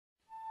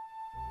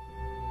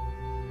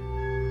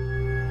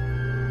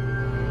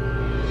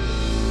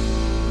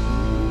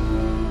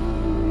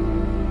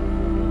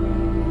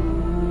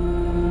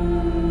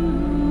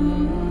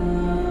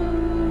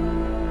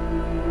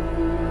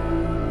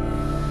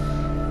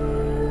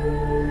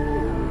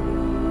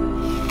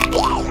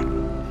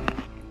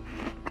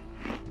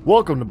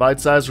Welcome to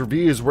Bite Size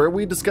Reviews, where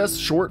we discuss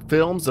short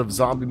films of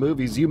zombie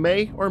movies you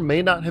may or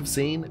may not have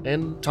seen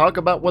and talk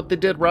about what they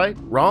did right,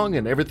 wrong,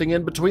 and everything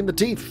in between the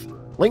teeth.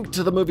 Link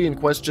to the movie in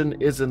question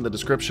is in the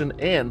description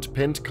and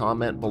pinned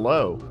comment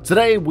below.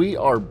 Today we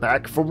are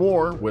back for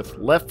more with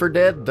L4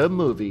 Dead the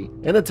Movie,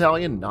 an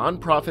Italian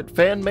non-profit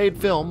fan-made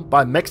film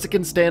by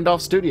Mexican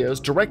Standoff Studios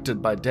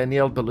directed by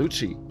Daniele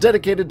Bellucci,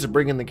 dedicated to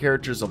bringing the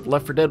characters of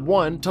L4 Dead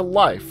 1 to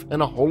life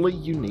in a wholly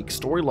unique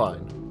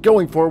storyline.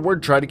 Going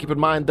forward, try to keep in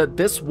mind that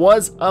this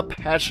was a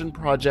passion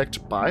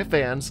project by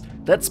fans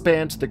that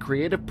spanned the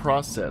creative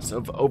process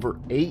of over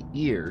 8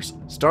 years,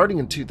 starting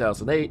in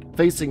 2008,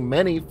 facing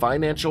many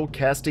financial,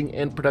 casting,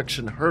 and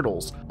production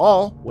hurdles,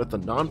 all with a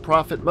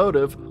non-profit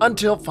motive,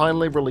 until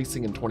finally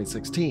releasing in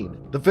 2016.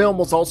 The film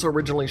was also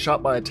originally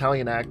shot by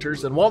Italian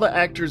actors, and while the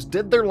actors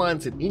did their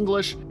lines in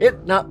English,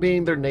 it not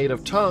being their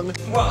native tongue.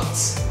 What?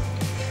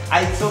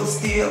 I thought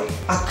steal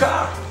a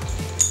car.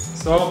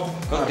 Stop.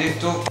 Ho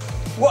detto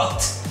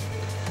what?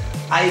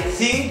 I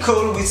think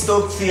all we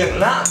stop here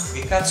now.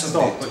 Che cazzo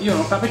ho detto? Io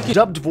non so perché.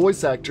 Dubbed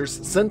voice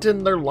actors sent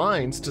in their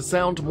lines to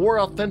sound more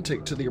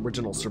authentic to the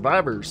original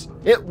survivors.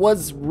 It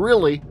was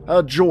really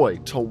a joy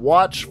to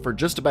watch for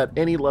just about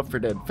any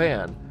L4 Dead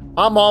fan.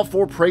 I'm all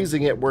for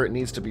praising it where it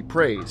needs to be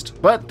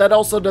praised, but that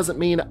also doesn't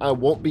mean I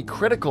won't be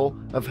critical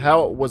of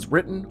how it was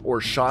written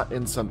or shot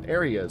in some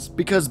areas,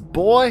 because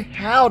boy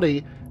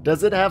howdy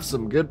does it have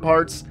some good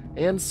parts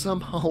and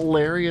some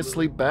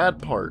hilariously bad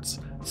parts.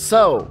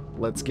 So,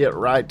 let's get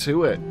right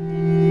to it.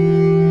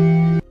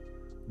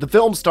 The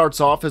film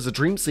starts off as a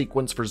dream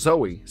sequence for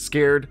Zoe,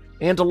 scared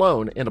and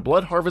alone in a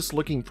blood harvest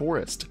looking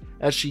forest,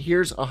 as she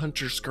hears a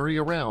hunter scurry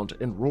around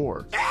and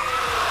roar,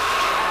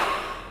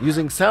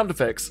 using sound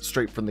effects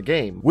straight from the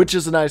game, which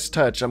is a nice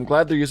touch. I'm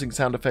glad they're using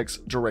sound effects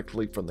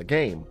directly from the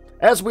game.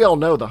 As we all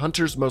know, the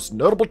hunter's most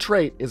notable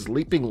trait is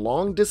leaping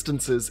long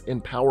distances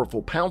in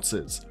powerful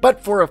pounces,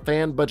 but for a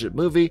fan budget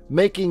movie,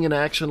 making an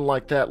action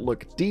like that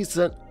look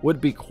decent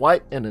would be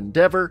quite an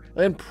endeavor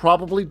and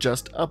probably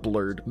just a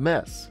blurred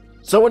mess.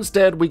 So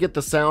instead, we get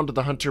the sound of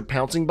the hunter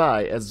pouncing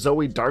by as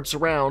Zoe darts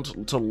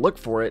around to look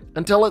for it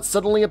until it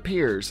suddenly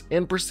appears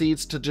and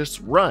proceeds to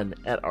just run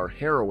at our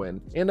heroine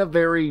in a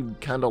very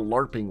kinda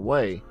LARPing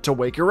way to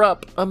wake her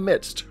up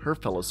amidst her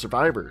fellow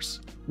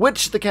survivors.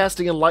 Which the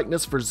casting and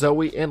likeness for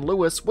Zoe and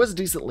Lewis was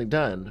decently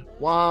done,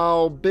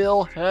 while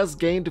Bill has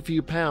gained a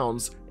few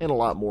pounds and a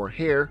lot more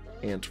hair,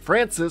 and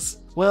Francis,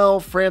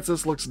 well,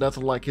 Francis looks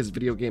nothing like his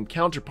video game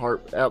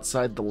counterpart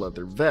outside the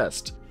leather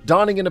vest,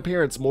 donning an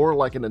appearance more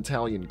like an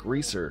Italian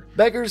greaser.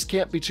 Beggars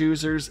can't be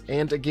choosers,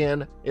 and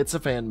again, it's a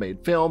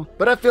fan-made film,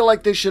 but I feel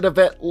like they should have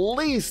at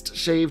least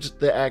shaved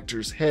the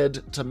actor's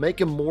head to make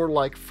him more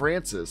like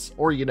Francis,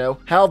 or you know,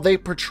 how they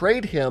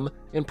portrayed him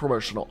in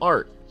promotional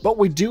art. But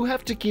we do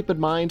have to keep in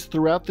mind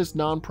throughout this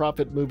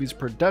non-profit movie's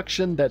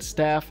production that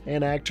staff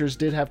and actors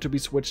did have to be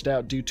switched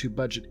out due to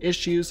budget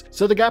issues,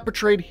 so the guy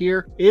portrayed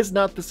here is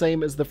not the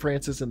same as the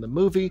Francis in the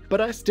movie,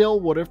 but I still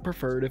would have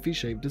preferred if he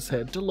shaved his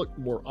head to look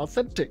more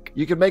authentic.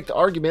 You could make the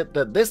argument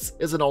that this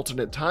is an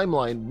alternate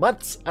timeline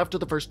months after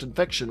the first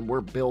infection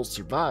where Bill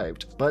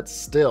survived, but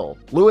still.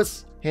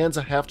 Lewis hands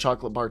a half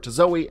chocolate bar to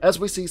Zoe as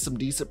we see some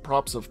decent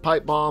props of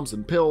pipe bombs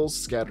and pills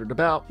scattered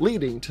about,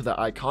 leading to the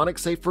iconic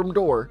safe room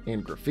door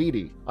and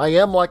graffiti. I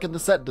am liking the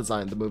set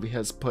design the movie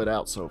has put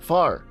out so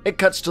far. It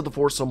cuts to the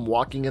foursome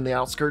walking in the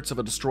outskirts of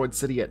a destroyed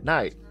city at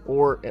night,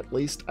 or at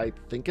least I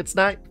think it's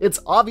night. It's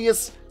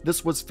obvious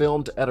this was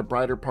filmed at a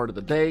brighter part of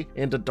the day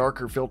and a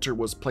darker filter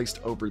was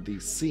placed over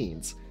these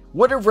scenes.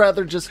 Would have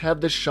rather just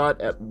had this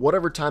shot at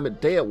whatever time of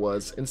day it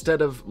was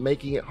instead of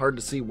making it hard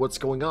to see what's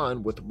going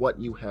on with what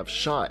you have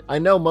shot. I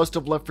know most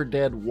of L4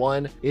 Dead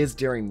 1 is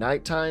during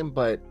nighttime,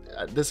 but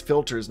this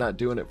filter is not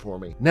doing it for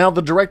me. Now,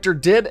 the director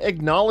did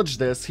acknowledge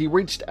this. He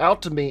reached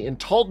out to me and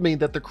told me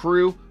that the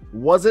crew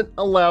wasn't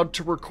allowed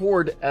to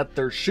record at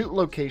their shoot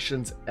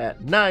locations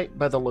at night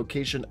by the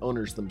location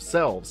owners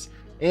themselves,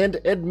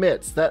 and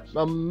admits that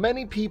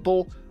many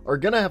people are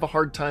gonna have a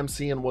hard time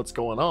seeing what's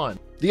going on.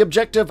 The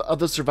objective of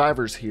the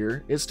survivors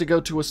here is to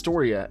go to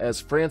Astoria, as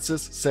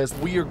Francis says,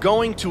 "We are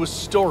going to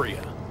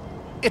Astoria.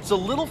 It's a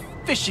little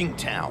fishing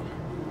town.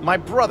 My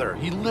brother,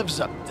 he lives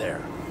up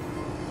there.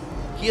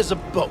 He has a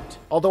boat."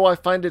 Although I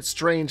find it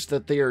strange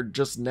that they are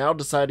just now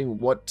deciding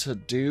what to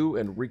do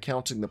and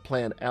recounting the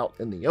plan out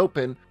in the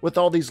open, with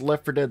all these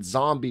L4 Dead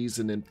zombies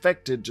and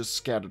infected just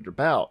scattered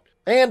about.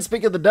 And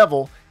speaking of the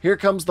devil, here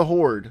comes the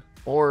horde.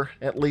 Or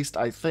at least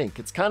I think.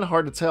 It's kind of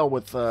hard to tell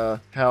with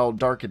how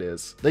dark it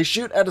is. They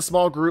shoot at a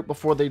small group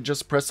before they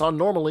just press on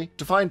normally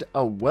to find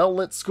a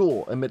well-lit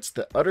school amidst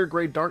the utter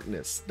gray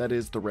darkness that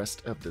is the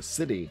rest of the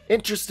city.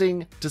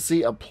 Interesting to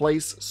see a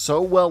place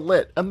so well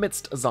lit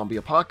amidst a zombie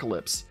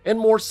apocalypse, and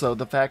more so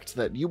the fact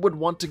that you would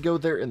want to go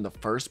there in the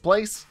first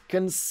place,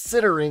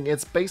 considering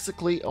it's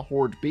basically a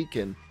horde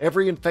beacon.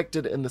 Every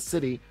infected in the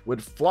city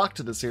would flock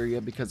to this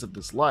area because of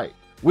this light.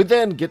 We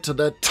then get to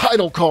the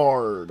title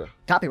card.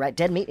 Copyright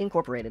Dead Meat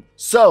Incorporated.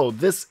 So,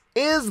 this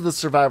is the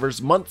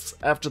survivors months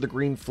after the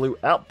green flu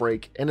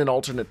outbreak in an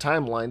alternate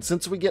timeline,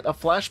 since we get a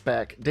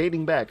flashback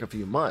dating back a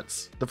few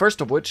months. The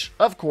first of which,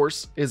 of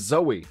course, is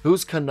Zoey,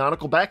 whose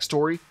canonical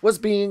backstory was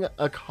being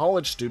a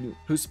college student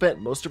who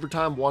spent most of her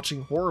time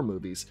watching horror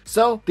movies,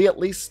 so they at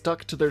least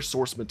stuck to their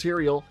source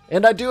material,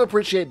 and I do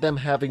appreciate them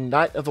having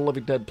Night of the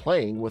Living Dead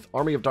playing with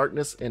Army of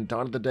Darkness and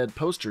Dawn of the Dead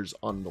posters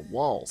on the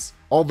walls.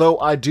 Although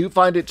I do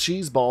find it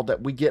cheeseball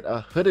that we get a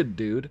hooded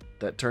dude,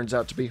 that turns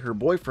out to be her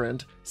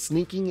boyfriend,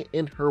 sneaking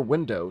in her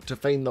window to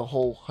feign the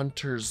whole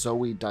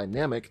Hunter-Zoey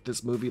dynamic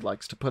this movie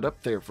likes to put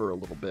up there for a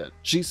little bit.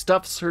 She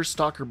stuffs her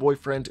stalker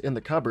boyfriend in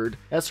the cupboard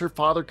as her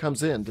father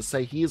comes in to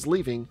say he is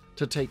leaving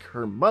to take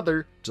her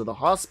mother to the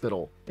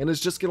hospital and is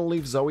just going to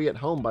leave Zoey at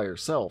home by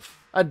herself.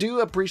 I do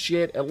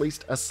appreciate at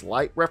least a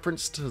slight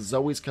reference to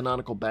Zoey's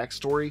canonical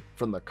backstory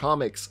from the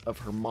comics of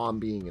her mom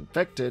being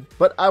infected,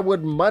 but I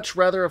would much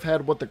rather have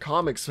had what the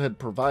comics had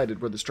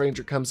provided, where the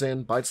stranger comes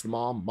in, bites the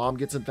mom, mom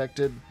gets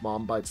infected,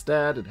 mom bites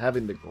dad, and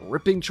having the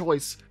gripping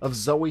choice of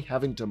Zoey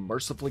having to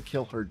mercifully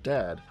kill her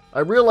dad. I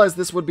realize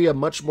this would be a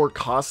much more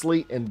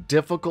costly and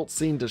difficult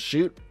scene to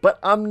shoot, but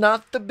I'm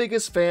not the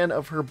biggest fan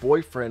of her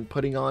boyfriend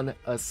putting on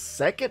a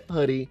second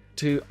hoodie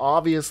to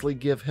obviously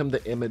give him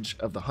the image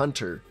of the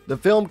hunter. The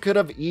film could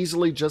have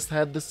easily just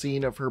had the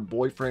scene of her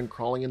boyfriend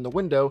crawling in the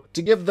window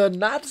to give the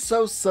not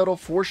so subtle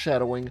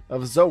foreshadowing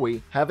of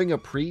Zoey having a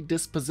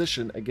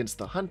predisposition against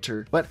the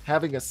hunter, but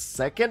having a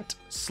second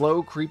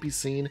slow creepy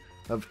scene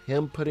of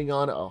him putting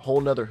on a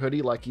whole nother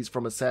hoodie like he's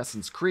from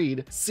Assassin's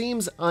Creed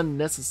seems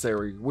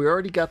unnecessary. We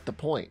already got the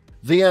point.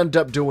 They end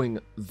up doing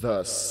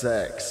the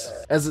sex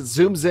as it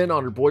zooms in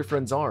on her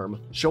boyfriend's arm,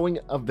 showing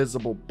a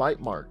visible bite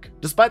mark.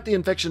 Despite the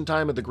infection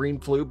time of the green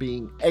flu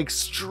being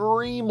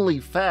extremely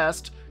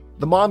fast,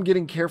 the mom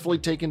getting carefully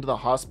taken to the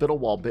hospital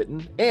while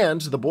bitten,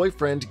 and the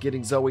boyfriend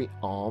getting Zoey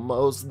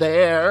almost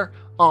there,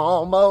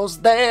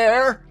 almost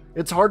there.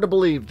 It's hard to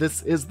believe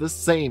this is the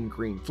same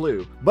green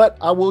flu, but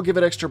I will give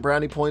it extra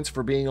brownie points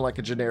for being like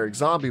a generic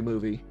zombie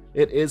movie.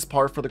 It is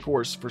par for the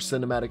course for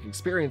cinematic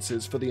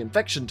experiences for the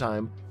infection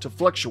time to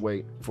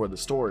fluctuate for the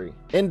story.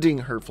 Ending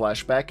her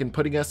flashback and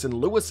putting us in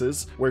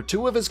Lewis's, where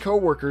two of his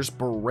co-workers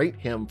berate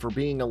him for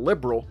being a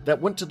liberal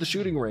that went to the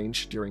shooting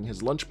range during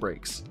his lunch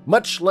breaks.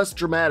 Much less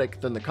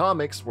dramatic than the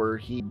comics, where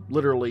he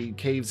literally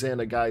caves in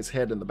a guy's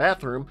head in the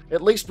bathroom,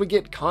 at least we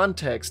get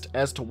context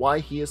as to why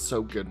he is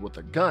so good with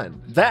a gun.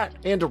 That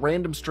and a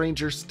random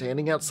stranger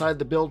standing outside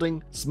the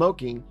building,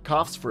 smoking,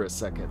 coughs for a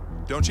second.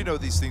 Don't you know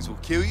these things will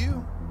kill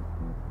you?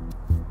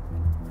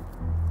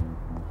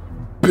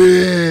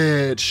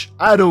 Bitch,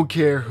 I don't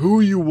care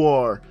who you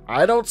are.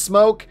 I don't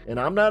smoke, and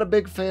I'm not a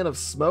big fan of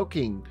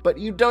smoking, but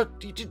you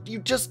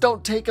just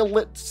don't take a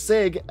lit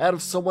cig out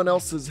of someone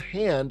else's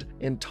hand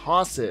and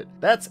toss it.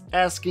 That's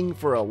asking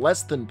for a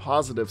less than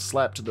positive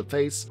slap to the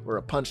face or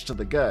a punch to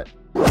the gut.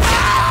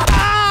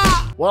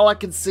 While I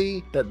can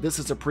see that this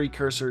is a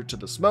precursor to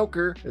the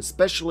smoker,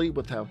 especially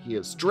with how he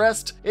is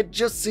dressed, it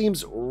just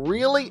seems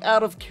really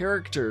out of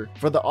character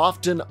for the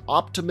often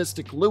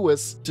optimistic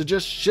Lewis to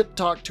just shit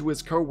talk to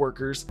his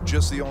co-workers.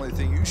 Just the only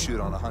thing you shoot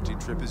on a hunting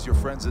trip is your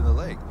friends in the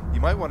leg. You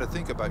might want to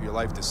think about your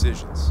life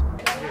decisions.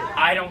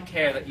 I don't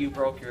care that you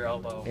broke your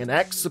elbow. And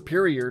act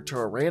superior to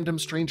a random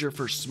stranger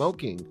for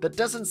smoking. That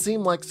doesn't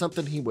seem like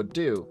something he would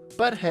do.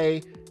 But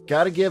hey,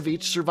 gotta give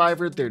each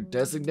survivor their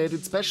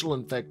designated special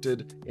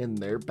infected in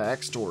their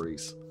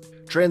backstories.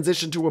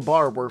 Transition to a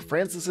bar where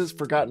Francis's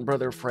forgotten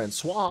brother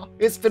Francois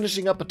is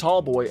finishing up a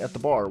tall boy at the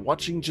bar,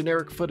 watching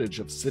generic footage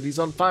of cities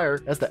on fire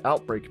as the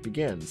outbreak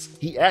begins.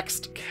 He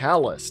acts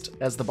calloused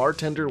as the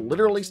bartender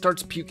literally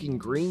starts puking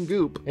green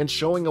goop and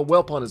showing a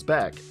whelp on his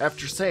back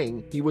after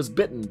saying he was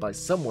bitten by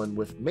someone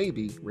with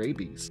maybe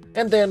rabies.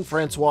 And then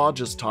Francois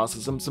just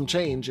tosses him some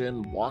change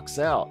and walks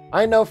out.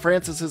 I know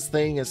Francis's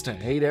thing is to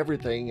hate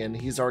everything and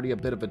he's already a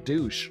bit of a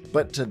douche,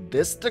 but to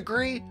this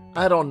degree,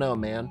 I don't know,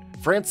 man.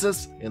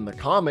 Francis, in the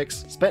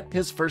comics, spent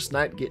his first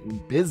night getting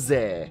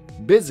busy.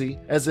 Busy,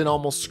 as in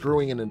almost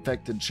screwing an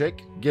infected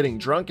chick, getting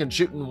drunk, and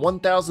shooting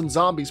 1,000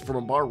 zombies from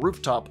a bar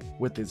rooftop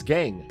with his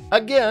gang.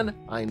 Again,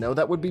 I know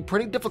that would be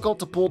pretty difficult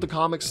to pull the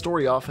comic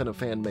story off in a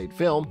fan-made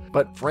film,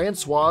 but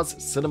Francois'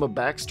 cinema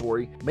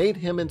backstory made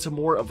him into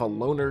more of a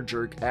loner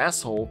jerk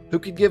asshole who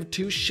could give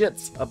two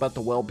shits about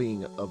the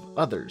well-being of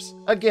others.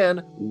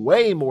 Again,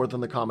 way more than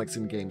the comics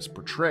and games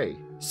portray.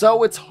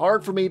 So it's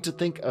hard for me to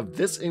think of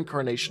this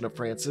incarnation of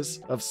Francis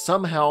of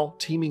somehow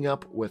teaming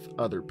up with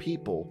other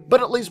people,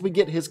 but at least we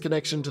get his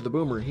connection to the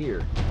boomer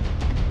here.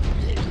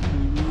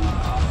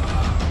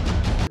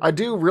 I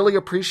do really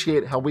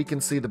appreciate how we can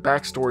see the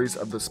backstories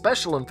of the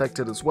special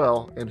infected as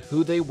well and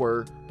who they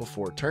were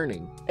before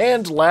turning.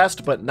 And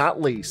last but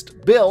not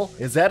least, Bill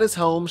is at his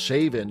home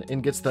shaving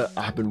and gets the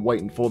 "I've been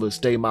waiting for this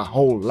day my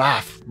whole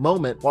life"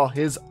 moment while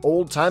his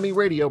old-timey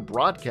radio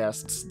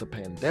broadcasts the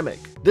pandemic.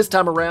 This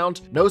time around,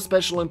 no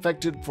special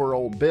infected for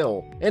old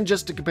Bill. And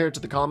just to compare to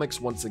the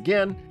comics once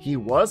again, he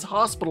was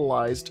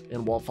hospitalized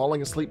and while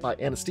falling asleep by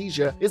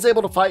anesthesia is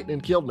able to fight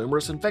and kill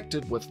numerous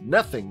infected with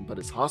nothing but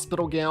his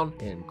hospital gown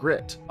and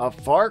grit. a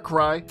far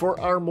cry for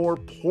our more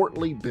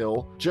portly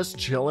Bill just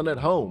chilling at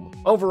home.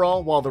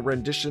 Overall, while the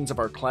renditions of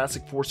our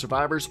classic 4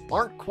 survivors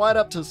aren't quite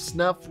up to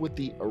snuff with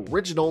the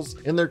originals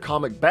in their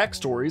comic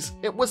backstories,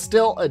 it was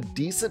still a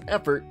decent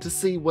effort to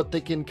see what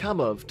they can come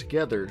of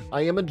together.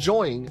 I am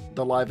enjoying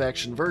the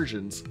live-action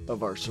versions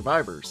of our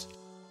survivors.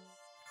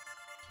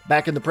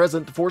 Back in the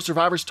present, the 4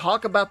 survivors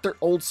talk about their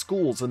old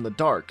schools in the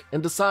dark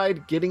and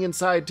decide getting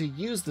inside to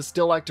use the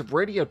still active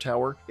radio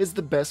tower is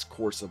the best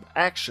course of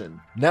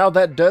action. Now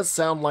that does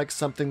sound like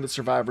something the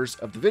survivors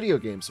of the video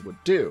games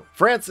would do.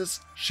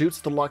 Francis shoots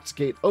the locked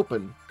gate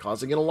open,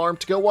 causing an alarm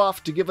to go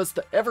off to give us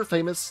the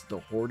ever-famous "The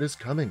Horde is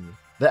coming."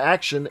 The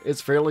action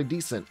is fairly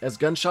decent as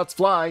gunshots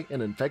fly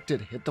and infected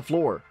hit the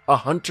floor. A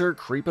hunter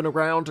creeping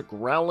around,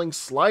 growling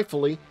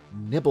slyfully,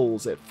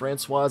 nibbles at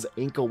Francois'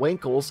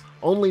 ankle-wankles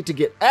only to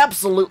get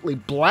absolutely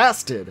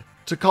blasted.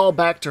 To call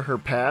back to her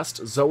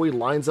past, Zoey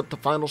lines up the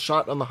final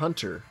shot on the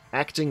hunter,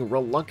 acting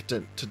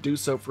reluctant to do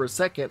so for a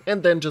second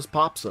and then just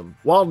pops him.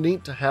 While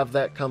neat to have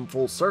that come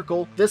full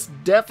circle, this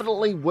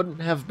definitely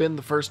wouldn't have been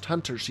the first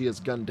hunter she has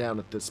gunned down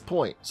at this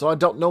point, so I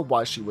don't know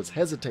why she was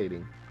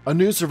hesitating. A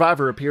new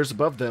survivor appears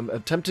above them,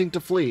 attempting to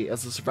flee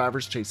as the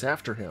survivors chase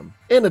after him.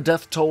 In a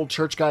death toll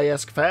church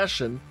guy-esque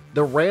fashion,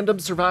 the random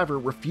survivor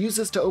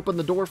refuses to open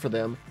the door for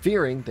them,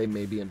 fearing they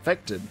may be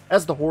infected.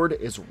 As the horde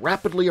is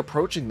rapidly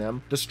approaching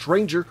them, the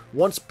stranger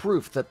wants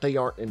proof that they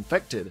aren't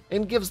infected,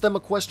 and gives them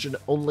a question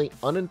only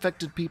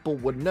uninfected people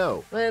would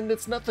know. And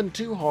it's nothing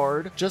too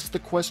hard, just the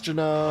question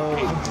of...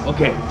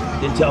 Okay,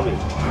 then tell me,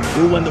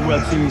 who won the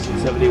World Series in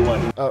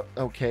 '71?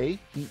 Okay,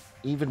 he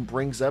even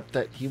brings up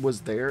that he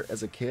was there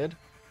as a kid?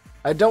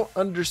 I don't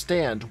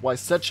understand why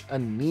such a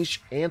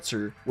niche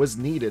answer was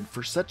needed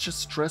for such a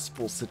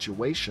stressful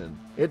situation.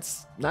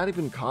 It's not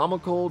even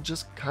comical,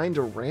 just kinda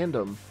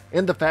random.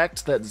 And the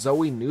fact that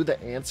Zoey knew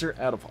the answer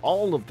out of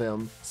all of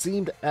them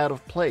seemed out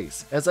of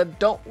place, as I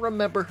don't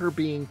remember her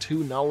being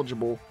too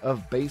knowledgeable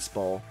of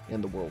baseball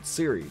in the World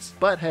Series.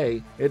 But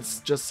hey, it's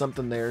just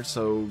something there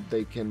so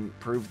they can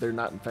prove they're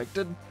not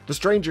infected. The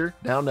stranger,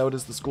 now known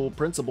as the school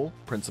principal,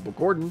 Principal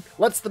Gordon,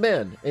 lets them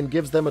in and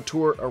gives them a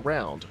tour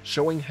around,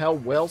 showing how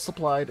well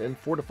supplied and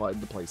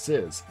fortified the place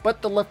is.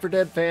 But the Left 4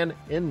 Dead fan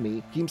in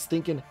me keeps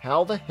thinking,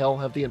 how the hell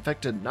have the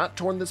infected not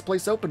torn this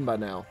place open by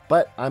now?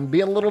 But I'm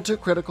being a little too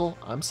critical,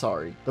 I'm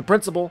sorry. The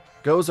principal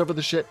goes over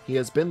the shit he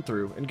has been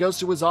through and goes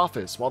to his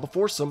office while the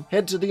foursome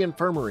head to the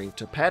infirmary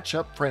to patch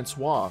up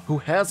Francois, who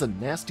has a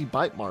nasty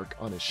bite mark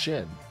on his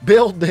shin.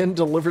 Bill then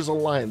delivers a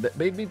line that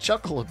made me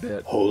chuckle a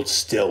bit. Hold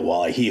still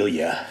while I heal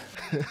ya.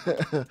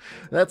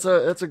 That's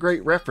a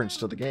great reference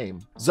to the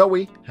game.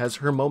 Zoey has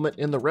her moment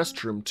in the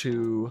restroom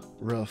to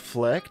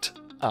reflect.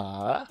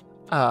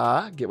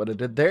 Get what I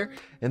did there?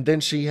 And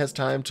then she has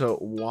time to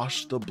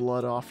wash the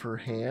blood off her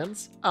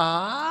hands.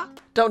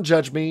 Don't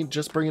judge me,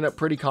 just bringing up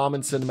pretty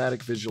common cinematic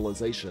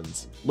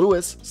visualizations.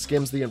 Lewis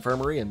skims the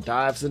infirmary and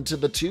dives into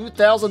the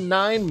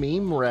 2009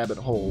 meme rabbit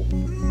hole.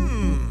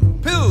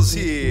 Pills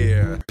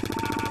here!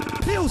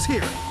 Pills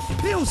here!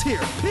 Pills here!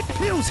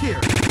 Pills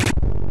here!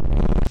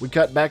 We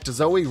cut back to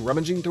Zoey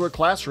rummaging through a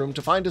classroom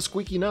to find a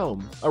squeaky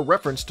gnome, a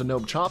reference to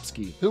Noam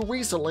Chomsky, who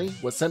recently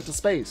was sent to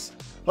space.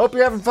 Hope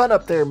you're having fun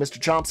up there, Mr.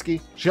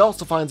 Chomsky. She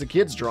also finds a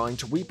kid's drawing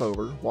to weep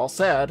over. While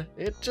sad,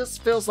 it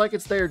just feels like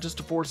it's there just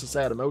to force a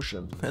sad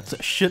emotion. That's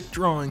a shit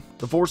drawing.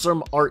 The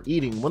foursome are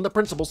eating when the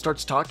principal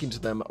starts talking to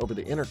them over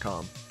the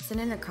intercom. It's an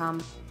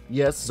intercom.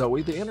 Yes,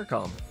 Zoey, the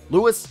intercom.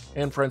 Lewis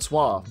and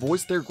Francois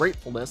voice their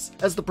gratefulness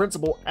as the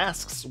principal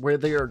asks where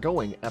they are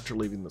going after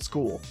leaving the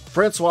school.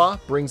 Francois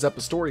brings up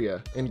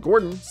Astoria, and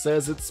Gordon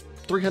says it's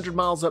 300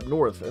 miles up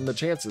north and the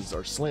chances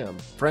are slim.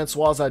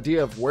 Francois'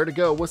 idea of where to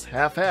go was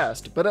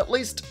half-assed, but at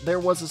least there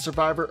was a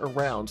survivor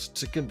around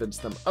to convince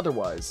them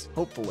otherwise,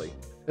 hopefully.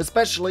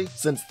 Especially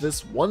since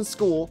this one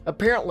school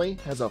apparently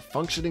has a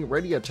functioning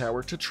radio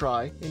tower to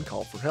try and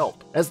call for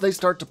help. As they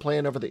start to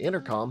plan over the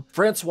intercom,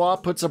 Francois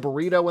puts a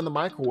burrito in the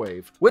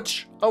microwave,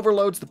 which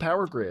overloads the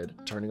power grid,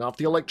 turning off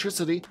the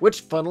electricity,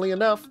 which funnily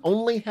enough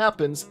only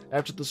happens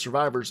after the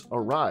survivors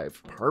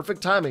arrive.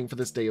 Perfect timing for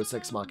this Deus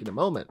Ex Machina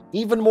moment.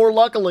 Even more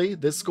luckily,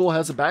 this school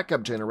has a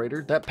backup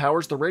generator that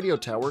powers the radio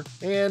tower,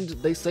 and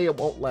they say it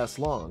won't last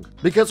long.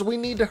 Because we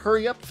need to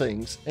hurry up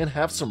things and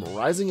have some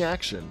rising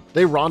action.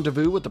 They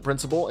rendezvous with the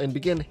principal and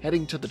begin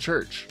heading to the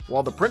church,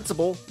 while the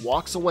principal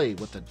walks away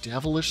with a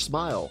devilish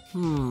smile.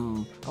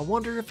 I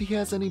wonder if he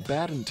has any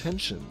bad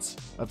intentions.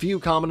 A few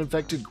common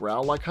infected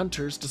growl like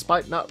hunters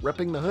despite not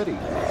repping the hoodie.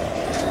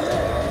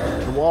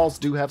 The walls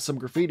do have some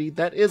graffiti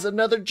that is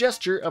another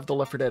gesture of the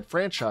Left 4 Dead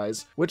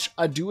franchise, which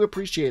I do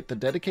appreciate the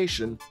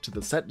dedication to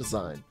the set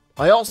design.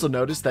 I also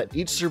noticed that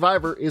each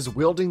survivor is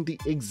wielding the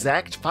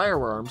exact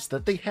firearms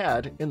that they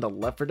had in the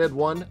Left 4 Dead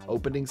 1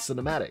 opening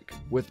cinematic,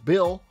 with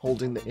Bill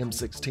holding the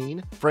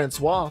M16,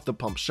 Francois the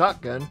pump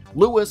shotgun,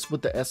 Louis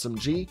with the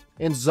SMG,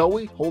 and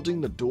Zoe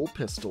holding the dual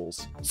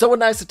pistols. So a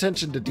nice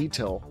attention to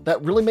detail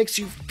that really makes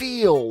you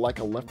feel like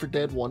a Left 4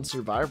 Dead 1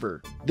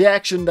 survivor. The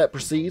action that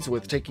proceeds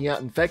with taking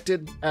out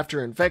infected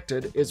after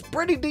infected is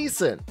pretty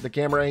decent. The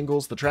camera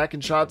angles, the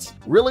tracking shots,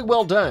 really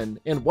well done,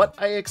 and what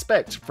I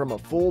expect from a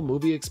full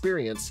movie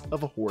experience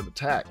of a horde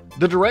attack.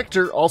 The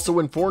director also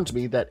informed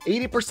me that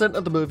 80%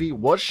 of the movie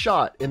was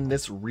shot in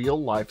this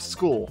real-life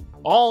school,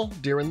 all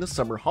during the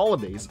summer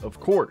holidays, of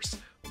course.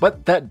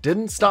 But that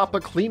didn't stop a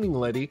cleaning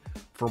lady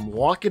from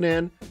walking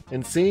in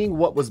and seeing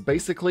what was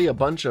basically a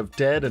bunch of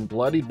dead and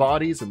bloody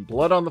bodies and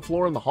blood on the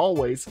floor in the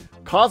hallways,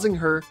 causing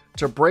her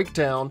to break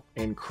down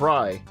and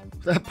cry.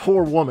 That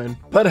poor woman.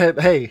 But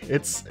hey,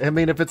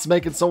 if it's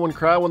making someone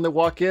cry when they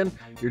walk in,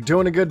 you're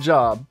doing a good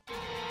job.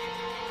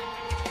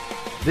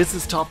 This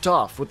is topped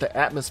off with the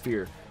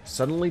atmosphere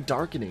suddenly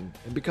darkening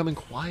and becoming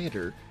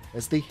quieter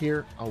as they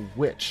hear a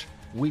witch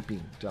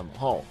weeping down the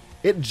hall.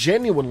 It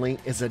genuinely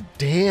is a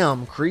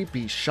damn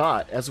creepy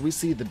shot as we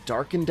see the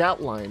darkened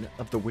outline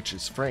of the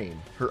witch's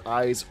frame, her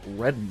eyes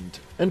reddened,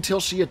 until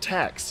she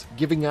attacks,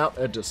 giving out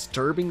a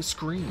disturbing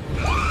scream.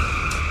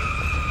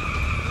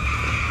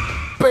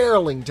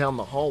 Barreling down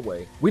the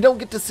hallway. We don't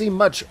get to see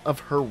much of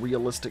her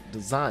realistic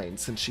design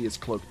since she is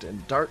cloaked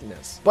in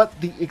darkness, but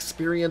the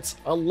experience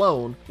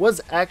alone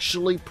was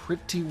actually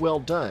pretty well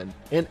done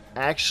and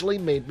actually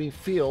made me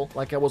feel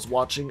like I was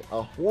watching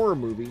a horror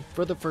movie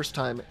for the first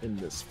time in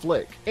this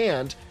flick,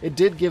 and it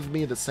did give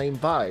me the same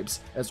vibes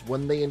as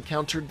when they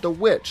encountered the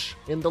witch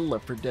in the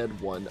Left 4 Dead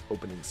 1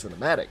 opening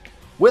cinematic.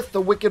 With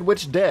the Wicked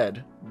Witch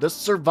dead, the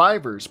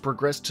survivors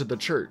progress to the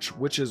church,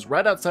 which is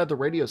right outside the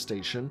radio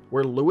station,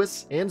 where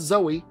Louis and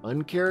Zoe,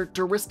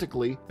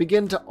 uncharacteristically,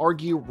 begin to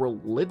argue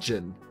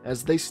religion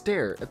as they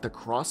stare at the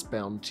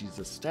cross-bound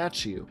Jesus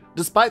statue.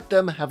 Despite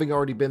them having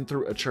already been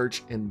through a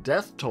church in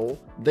death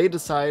toll, they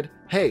decide,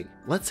 hey,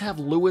 let's have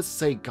Louis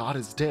say God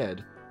is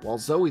dead, while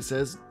Zoe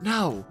says,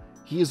 no,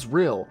 he is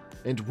real,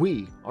 and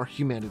we are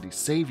humanity's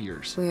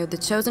saviors. We are the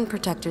chosen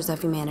protectors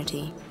of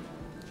humanity.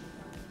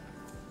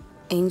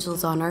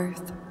 Angels on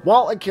Earth.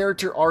 While a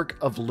character arc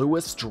of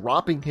Louis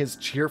dropping his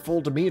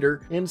cheerful demeanor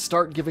and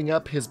start giving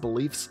up his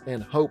beliefs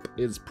and hope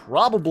is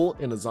probable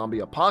in a zombie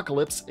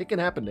apocalypse, it can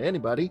happen to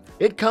anybody,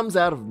 it comes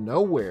out of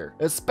nowhere,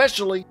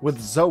 especially with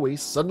Zoe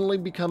suddenly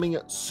becoming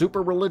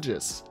super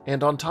religious,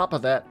 and on top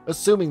of that,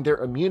 assuming their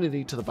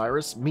immunity to the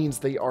virus means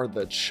they are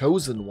the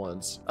chosen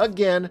ones.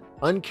 Again,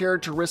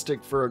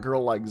 uncharacteristic for a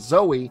girl like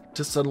Zoe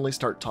to suddenly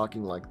start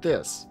talking like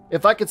this.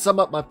 If I could sum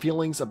up my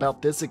feelings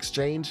about this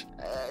exchange,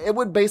 it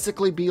would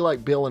basically be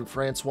like Bill and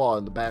Francois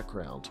in the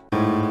background.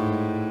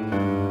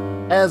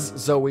 As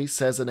Zoe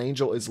says an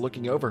angel is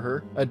looking over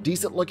her, a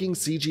decent-looking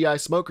CGI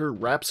smoker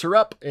wraps her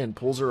up and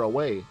pulls her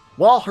away.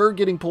 While her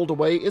getting pulled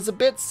away is a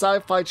bit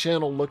Sci-Fi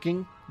Channel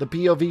looking, the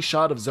POV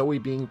shot of Zoe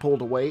being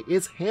pulled away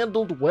is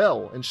handled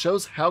well and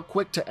shows how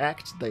quick to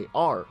act they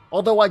are.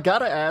 Although I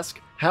gotta ask,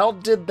 how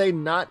did they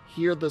not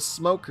hear the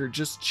smoker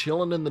just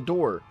chilling in the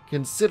door,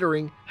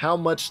 considering how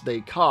much they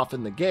cough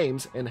in the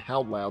games and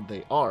how loud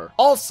they are?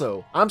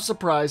 Also, I'm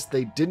surprised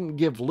they didn't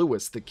give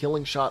Louis the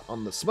killing shot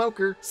on the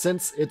smoker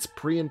since its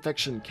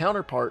pre-infection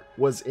counterpart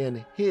was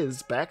in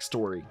his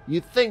backstory.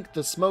 You'd think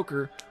the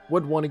smoker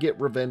would want to get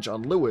revenge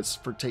on Louis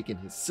for taking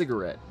his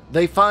cigarette.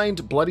 They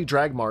find bloody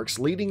drag marks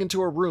leading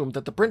into a room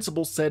that the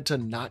principal said to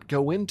not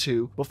go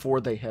into before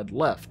they had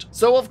left.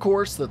 So of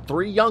course, the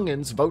three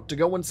youngins vote to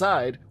go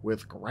inside,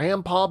 with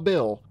Grandpa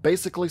Bill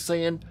basically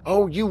saying,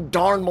 "Oh, you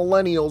darn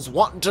millennials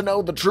wanting to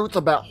know the truth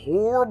about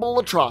horrible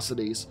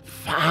atrocities.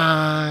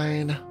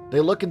 Fine." They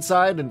look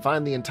inside and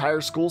find the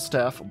entire school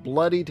staff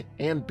bloodied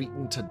and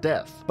beaten to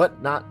death, but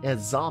not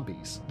as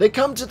zombies. They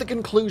come to the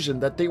conclusion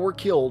that they were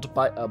killed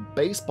by a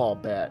baseball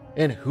bat.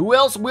 And who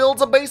else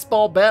wields a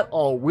baseball bat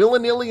all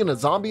willy-nilly in a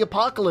zombie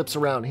apocalypse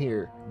around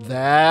here?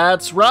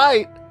 That's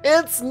right,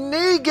 it's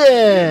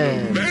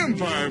Negan!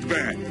 Vampire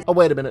bat! Oh,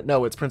 wait a minute,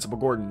 no, it's Principal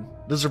Gordon.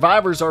 The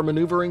survivors are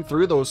maneuvering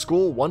through the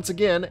school once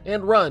again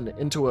and run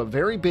into a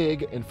very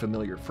big and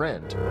familiar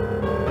friend.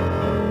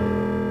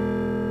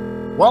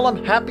 While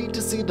I'm happy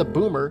to see the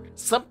boomer,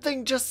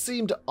 something just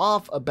seemed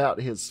off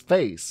about his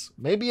face.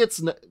 Maybe it's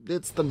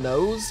the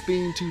nose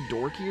being too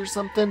dorky or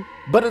something,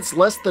 but its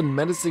less than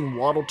menacing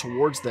waddle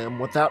towards them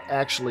without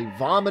actually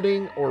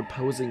vomiting or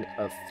posing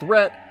a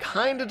threat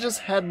kinda just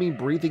had me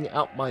breathing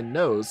out my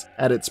nose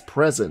at its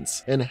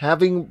presence and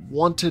having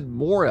wanted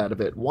more out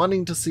of it,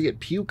 wanting to see it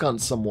puke on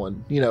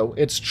someone, you know,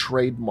 its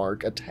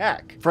trademark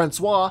attack.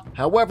 Francois,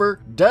 however,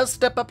 does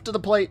step up to the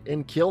plate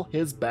and kill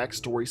his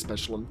backstory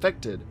special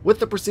infected, with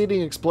the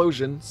preceding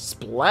explosion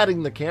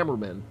splatting the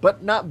cameraman,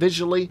 but not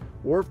visually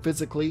or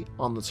physically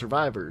on the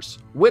survivors,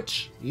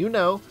 which, you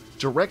know,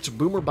 direct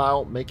boomer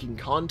bile making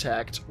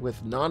contact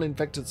with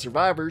non-infected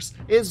survivors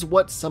is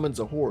what summons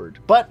a horde.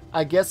 But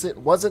I guess it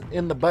wasn't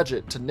in the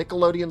budget to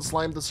Nickelodeon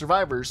slime the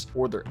survivors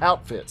or their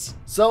outfits,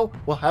 so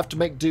we'll have to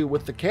make do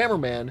with the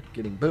cameraman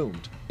getting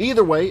boomed.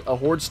 Either way, a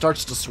horde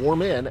starts to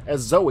swarm in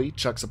as Zoey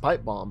chucks a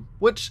pipe bomb,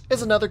 which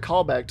is another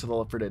callback to the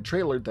Left 4 Dead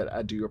trailer that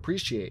I do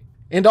appreciate.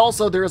 And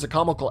also there is a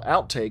comical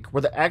outtake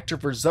where the actor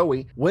for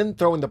Zoey, when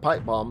throwing the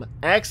pipe bomb,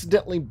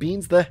 accidentally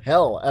beans the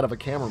hell out of a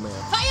cameraman.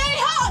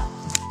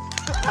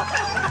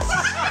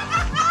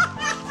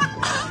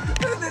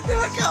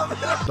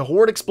 The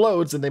horde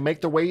explodes and they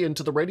make their way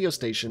into the radio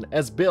station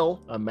as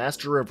Bill, a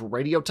master of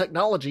radio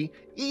technology,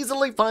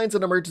 easily finds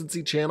an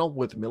emergency channel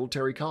with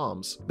military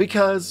comms.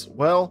 Because,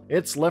 well,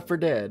 it's Left 4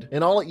 Dead,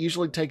 and all it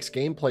usually takes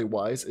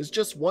gameplay-wise is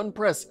just one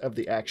press of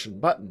the action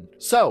button.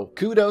 So,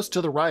 kudos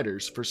to the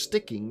writers for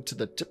sticking to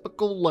the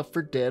typical Left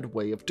 4 Dead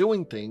way of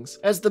doing things,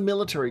 as the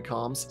military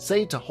comms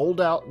say to hold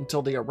out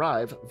until they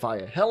arrive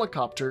via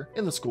helicopter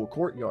in the school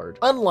courtyard.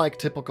 Unlike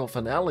typical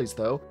finales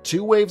though,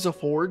 2 waves of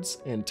hordes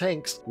and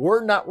tanks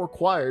were not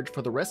required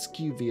for the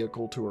rescue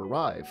vehicle to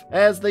arrive,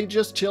 as they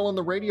just chill in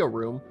the radio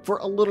room for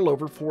a little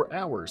over 4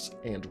 hours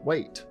and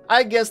wait.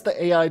 I guess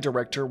the AI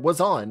director was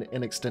on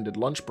an extended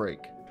lunch break.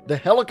 The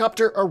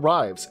helicopter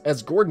arrives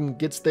as Gordon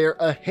gets there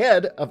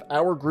ahead of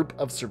our group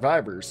of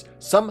survivors,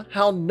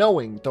 somehow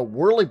knowing the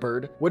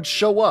whirlybird would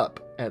show up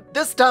at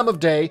this time of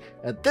day,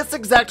 at this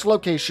exact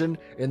location,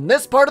 in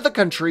this part of the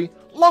country,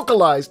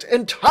 localized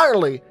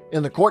entirely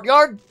in the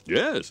courtyard?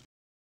 Yes.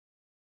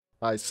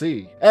 I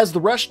see. As the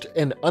rushed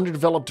and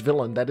underdeveloped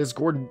villain that is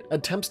Gordon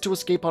attempts to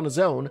escape on his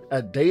own, a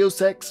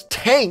Deus Ex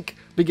tank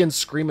begins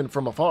screaming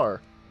from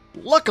afar.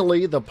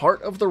 Luckily, the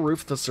part of the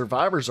roof the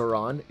survivors are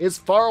on is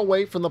far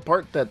away from the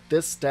part that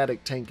this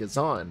static tank is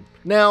on.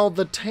 Now,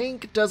 the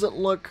tank doesn't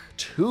look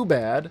too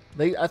bad.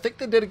 I think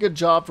they did a good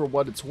job for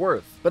what it's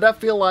worth, but I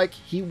feel like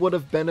he would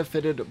have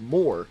benefited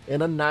more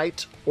in a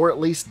night or at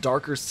least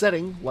darker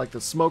setting like the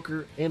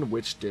Smoker and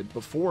Witch did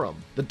before him.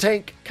 The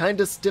tank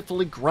kinda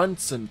stiffly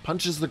grunts and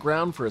punches the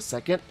ground for a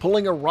second,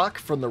 pulling a rock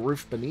from the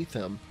roof beneath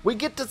him. We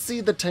get to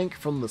see the tank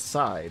from the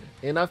side,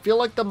 and I feel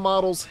like the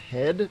model's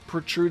head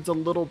protrudes a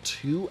little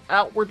too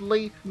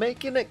outwardly,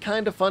 making it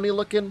kinda funny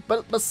looking,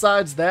 but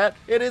besides that,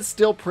 it is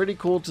still pretty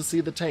cool to see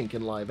the tank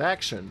in live action.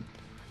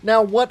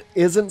 Now, what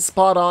isn't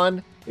spot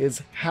on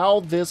is how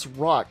this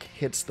rock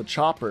hits the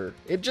chopper.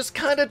 It just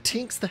kinda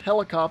tinks the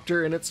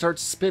helicopter and it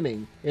starts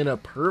spinning in a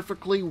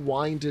perfectly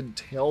winded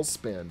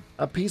tailspin.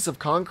 A piece of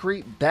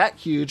concrete that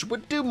huge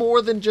would do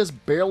more than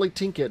just barely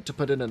tink it to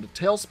put it in a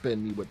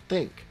tailspin, you would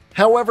think.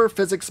 However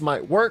physics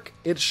might work,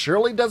 it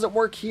surely doesn't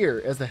work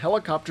here as the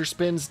helicopter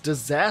spins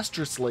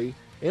disastrously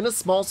in a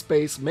small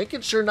space,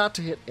 making sure not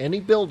to hit any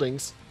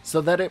buildings, so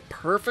that it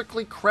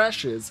perfectly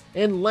crashes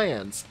and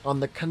lands on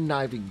the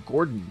conniving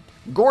Gordon.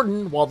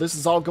 Gordon, while this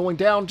is all going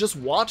down, just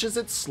watches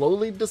it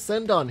slowly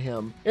descend on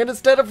him, and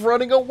instead of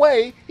running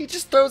away, he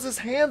just throws his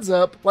hands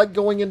up like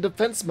going in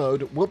defense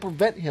mode will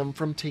prevent him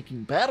from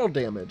taking battle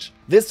damage.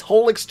 This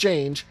whole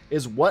exchange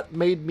is what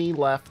made me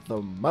laugh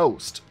the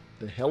most.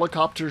 The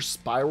helicopter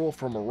spiral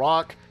from a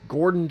rock,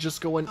 Gordon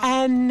just going,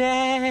 "Oh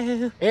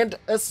no," and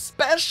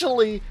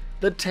especially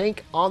the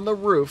tank on the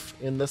roof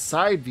in the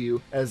side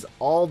view as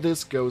all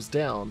this goes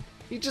down.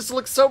 He just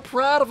looks so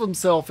proud of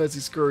himself as he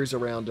scurries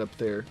around up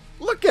there.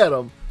 Look at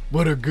him.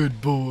 What a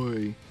good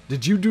boy.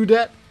 Did you do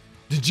that?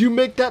 Did you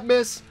make that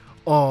mess?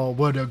 Oh,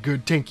 what a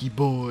good tanky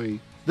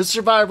boy. The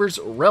survivors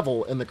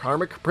revel in the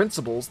karmic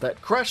principles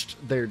that crushed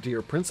their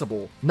dear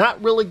principal,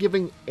 not really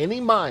giving any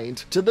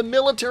mind to the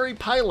military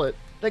pilot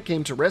that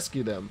came to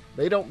rescue them.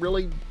 They don't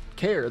really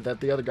care that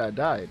the other guy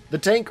died. The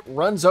tank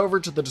runs over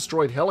to the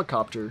destroyed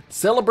helicopter,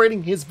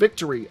 celebrating his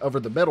victory over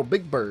the metal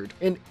big bird,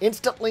 and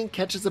instantly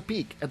catches a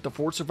peek at the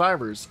 4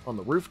 survivors on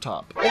the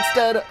rooftop.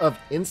 Instead of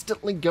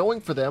instantly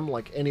going for them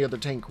like any other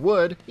tank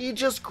would, he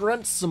just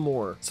grunts some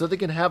more so they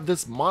can have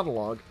this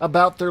monologue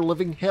about their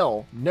living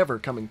hell never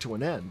coming to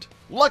an end.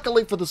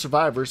 Luckily for the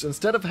survivors,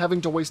 instead of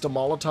having to waste a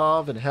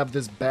Molotov and have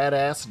this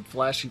badass and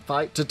flashy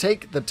fight to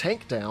take the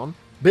tank down,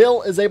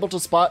 Bill is able to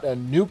spot a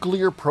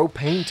nuclear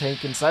propane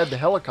tank inside the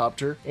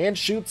helicopter and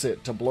shoots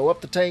it to blow up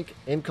the tank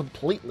and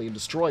completely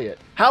destroy it.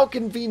 How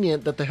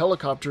convenient that the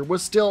helicopter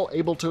was still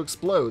able to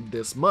explode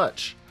this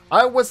much.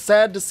 I was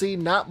sad to see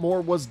not more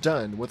was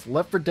done with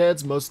Left 4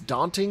 Dead's most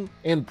daunting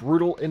and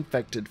brutal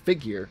infected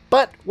figure,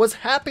 but was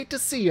happy to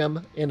see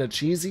him in a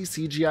cheesy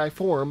CGI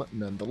form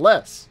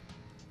nonetheless.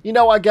 You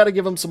know, I gotta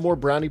give him some more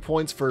brownie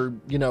points for,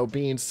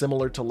 being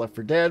similar to Left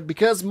 4 Dead,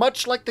 because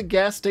much like the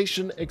gas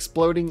station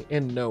exploding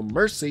in No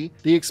Mercy,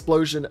 the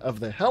explosion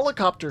of the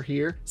helicopter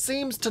here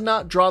seems to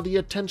not draw the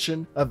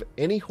attention of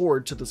any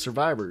horde to the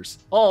survivors,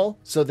 all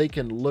so they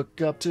can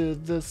look up to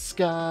the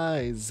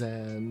skies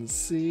and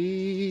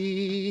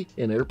see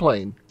an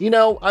airplane.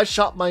 I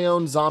shot my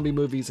own zombie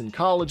movies in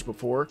college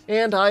before,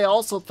 and I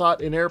also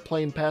thought an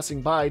airplane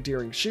passing by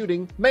during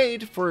shooting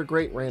made for a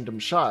great random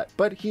shot,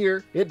 but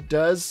here it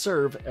does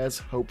serve as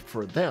hope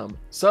for them.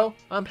 So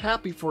I'm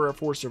happy for our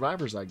 4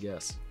 survivors, I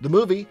guess. The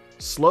movie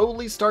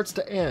slowly starts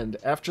to end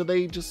after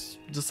they just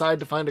decide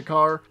to find a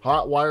car,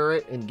 hotwire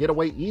it, and get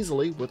away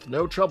easily with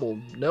no trouble.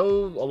 No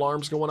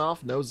alarms going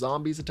off, no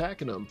zombies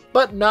attacking them.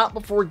 But not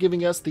before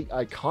giving us the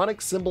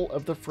iconic symbol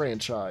of the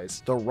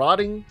franchise, the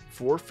rotting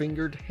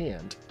 4-fingered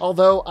hand.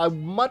 Although I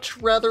much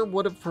rather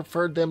would have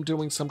preferred them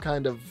doing some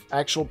kind of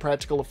actual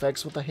practical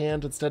effects with the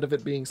hand instead of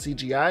it being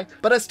CGI,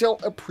 but I still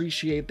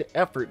appreciate the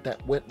effort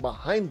that went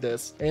behind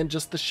this and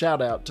just the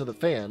shout out to the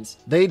fans.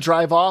 They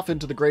drive off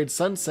into the great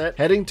sunset,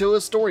 heading to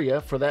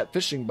Astoria for that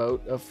fishing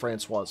boat of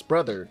Francois'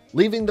 brother,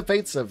 leaving the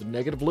fates of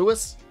Negative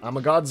Lewis, I'm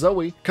a God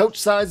Zoe, Coach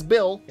Size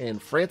Bill,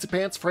 and Francie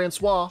Pants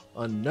Francois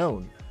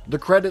unknown. The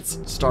credits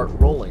start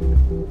rolling.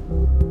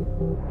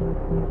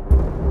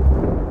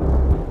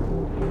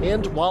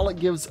 And while it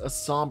gives a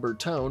somber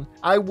tone,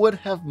 I would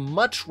have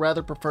much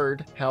rather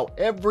preferred how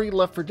every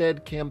Left 4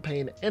 Dead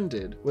campaign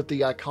ended, with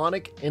the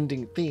iconic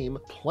ending theme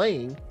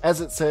playing as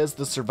it says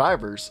the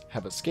survivors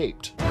have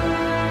escaped.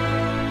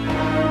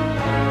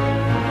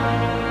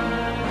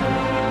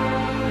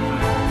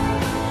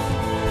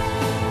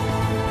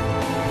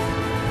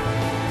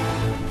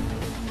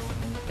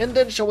 And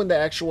then showing the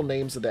actual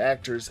names of the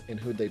actors and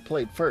who they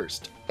played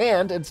first.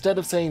 And instead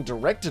of saying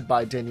directed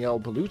by Daniele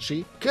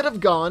Bellucci, could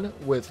have gone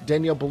with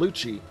Daniele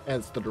Bellucci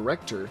as the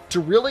director to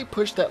really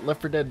push that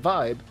Left 4 Dead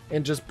vibe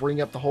and just bring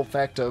up the whole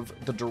fact of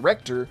the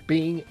director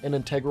being an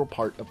integral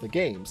part of the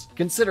games,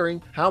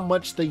 considering how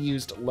much they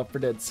used Left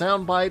 4 Dead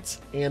sound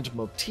bites and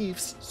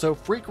motifs so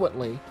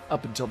frequently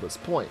up until this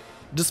point.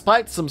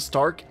 Despite some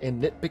stark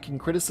and nitpicking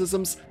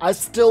criticisms, I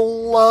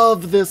still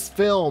love this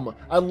film.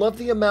 I love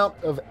the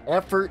amount of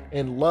effort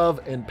and love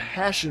and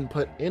passion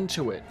put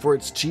into it, for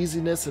its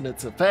cheesiness and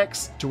its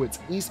effects, to its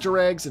Easter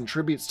eggs and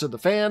tributes to the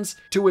fans,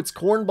 to its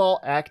cornball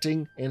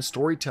acting and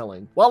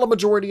storytelling. While a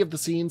majority of the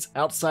scenes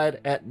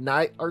outside at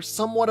night are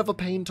somewhat of a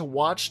pain to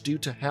watch due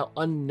to how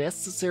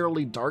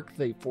unnecessarily dark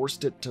they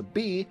forced it to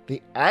be,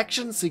 the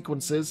action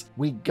sequences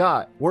we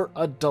got were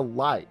a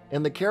delight,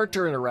 and the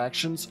character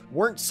interactions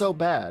weren't so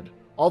bad.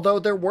 Although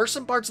there were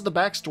some parts of the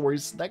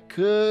backstories that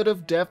could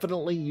have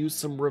definitely used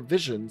some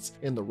revisions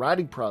in the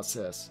writing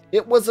process.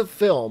 It was a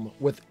film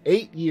with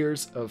 8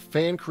 years of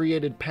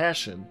fan-created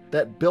passion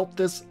that built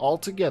this all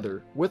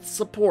together with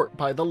support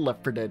by the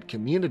Left 4 Dead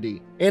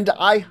community. And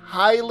I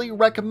highly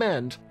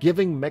recommend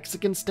giving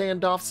Mexican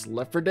Standoff's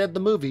Left 4 Dead the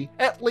movie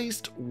at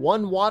least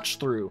one watch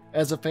through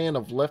as a fan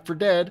of Left 4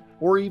 Dead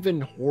or even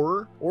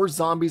horror or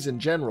zombies in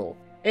general.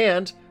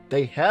 And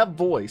they have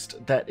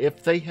voiced that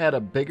if they had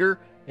a bigger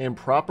and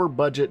proper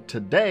budget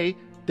today,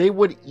 they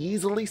would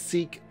easily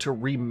seek to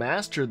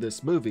remaster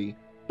this movie,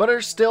 but are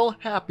still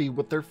happy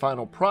with their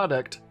final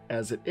product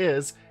as it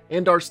is,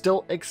 and are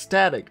still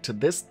ecstatic to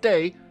this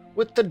day,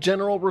 with the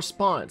general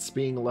response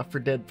being Left 4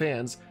 Dead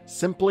fans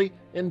simply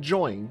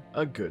enjoying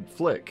a good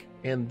flick.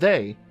 And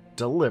they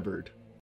delivered.